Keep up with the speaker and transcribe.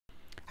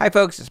Hi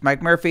folks, it's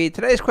Mike Murphy.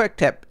 Today's quick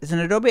tip is in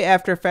Adobe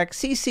After Effects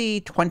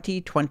CC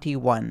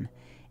 2021.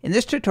 In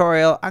this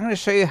tutorial, I'm going to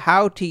show you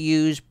how to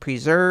use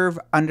Preserve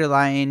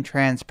Underlying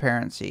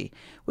Transparency,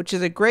 which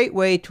is a great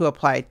way to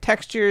apply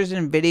textures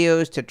and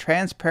videos to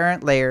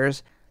transparent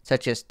layers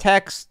such as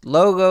text,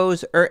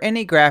 logos, or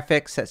any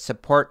graphics that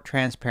support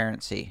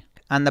transparency.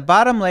 On the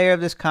bottom layer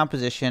of this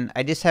composition,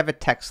 I just have a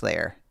text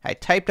layer. I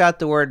typed out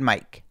the word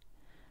Mike.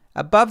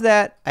 Above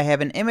that, I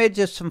have an image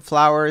of some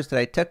flowers that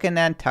I took in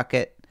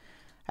Nantucket.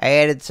 I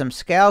added some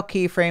scale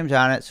keyframes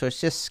on it, so it's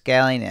just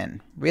scaling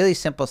in. Really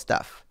simple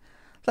stuff.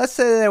 Let's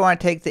say that I want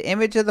to take the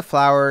image of the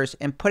flowers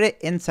and put it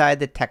inside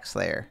the text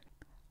layer.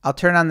 I'll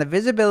turn on the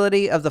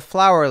visibility of the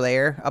flower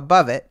layer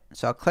above it,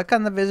 so I'll click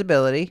on the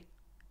visibility.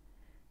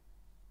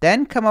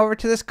 Then come over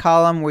to this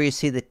column where you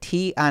see the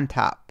T on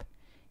top.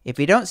 If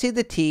you don't see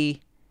the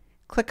T,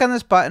 click on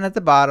this button at the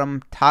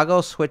bottom,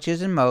 toggle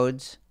switches and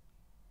modes.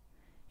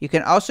 You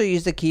can also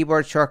use the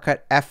keyboard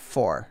shortcut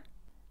F4.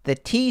 The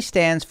T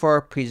stands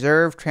for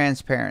Preserve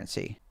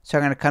Transparency. So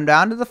I'm going to come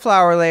down to the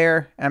flower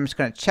layer, and I'm just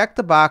going to check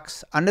the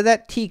box under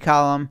that T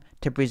column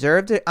to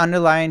preserve the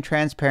underlying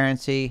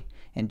transparency.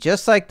 And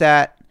just like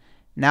that,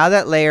 now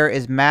that layer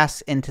is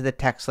masked into the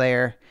text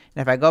layer.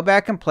 And if I go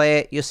back and play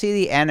it, you'll see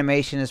the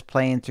animation is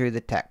playing through the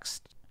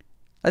text.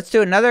 Let's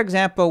do another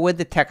example with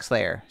the text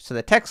layer. So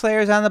the text layer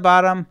is on the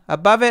bottom.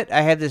 Above it,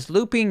 I have this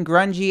looping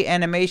grungy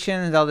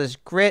animation with all this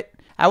grit.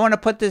 I want to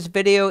put this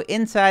video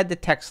inside the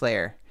text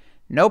layer.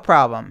 No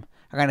problem.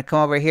 I'm going to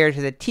come over here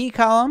to the T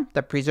column,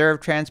 the Preserve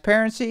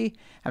Transparency.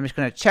 I'm just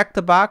going to check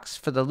the box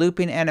for the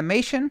looping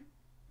animation.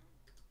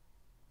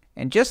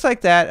 And just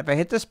like that, if I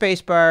hit the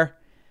spacebar,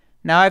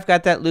 now I've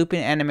got that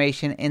looping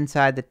animation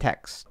inside the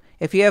text.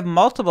 If you have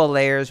multiple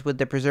layers with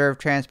the Preserve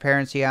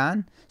Transparency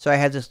on, so I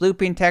have this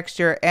looping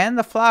texture and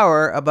the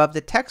flower above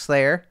the text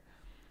layer,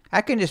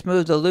 I can just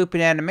move the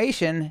looping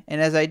animation,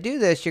 and as I do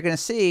this, you're going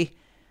to see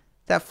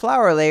that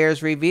flower layer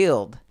is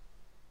revealed.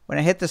 When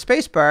I hit the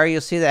spacebar,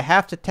 you'll see that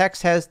half the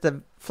text has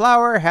the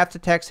flower, half the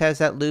text has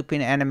that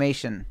looping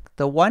animation.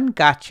 The one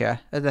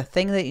gotcha, or the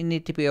thing that you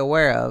need to be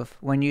aware of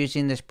when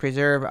using this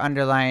Preserve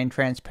Underlying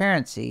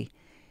Transparency,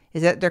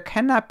 is that there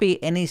cannot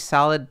be any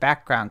solid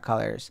background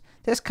colors.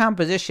 This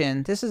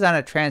composition, this is on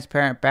a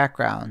transparent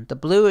background. The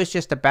blue is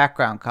just a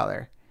background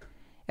color.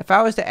 If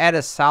I was to add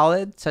a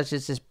solid, such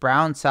as this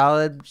brown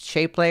solid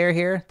shape layer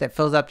here that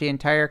fills up the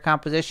entire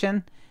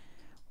composition,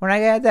 when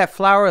I add that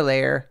flower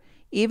layer,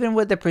 even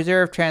with the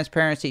Preserve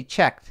Transparency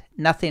checked,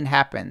 nothing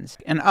happens.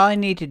 And all I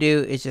need to do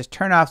is just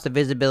turn off the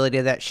visibility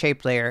of that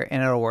shape layer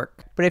and it'll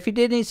work. But if you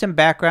did need some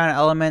background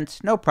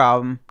elements, no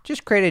problem.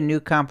 Just create a new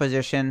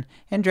composition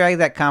and drag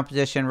that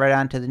composition right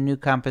onto the new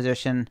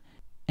composition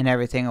and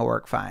everything will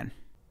work fine.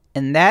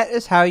 And that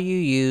is how you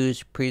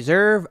use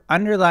Preserve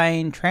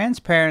Underlying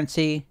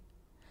Transparency.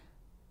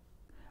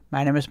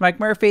 My name is Mike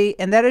Murphy,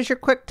 and that is your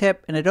quick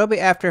tip in Adobe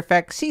After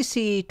Effects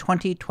CC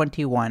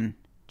 2021.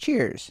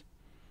 Cheers.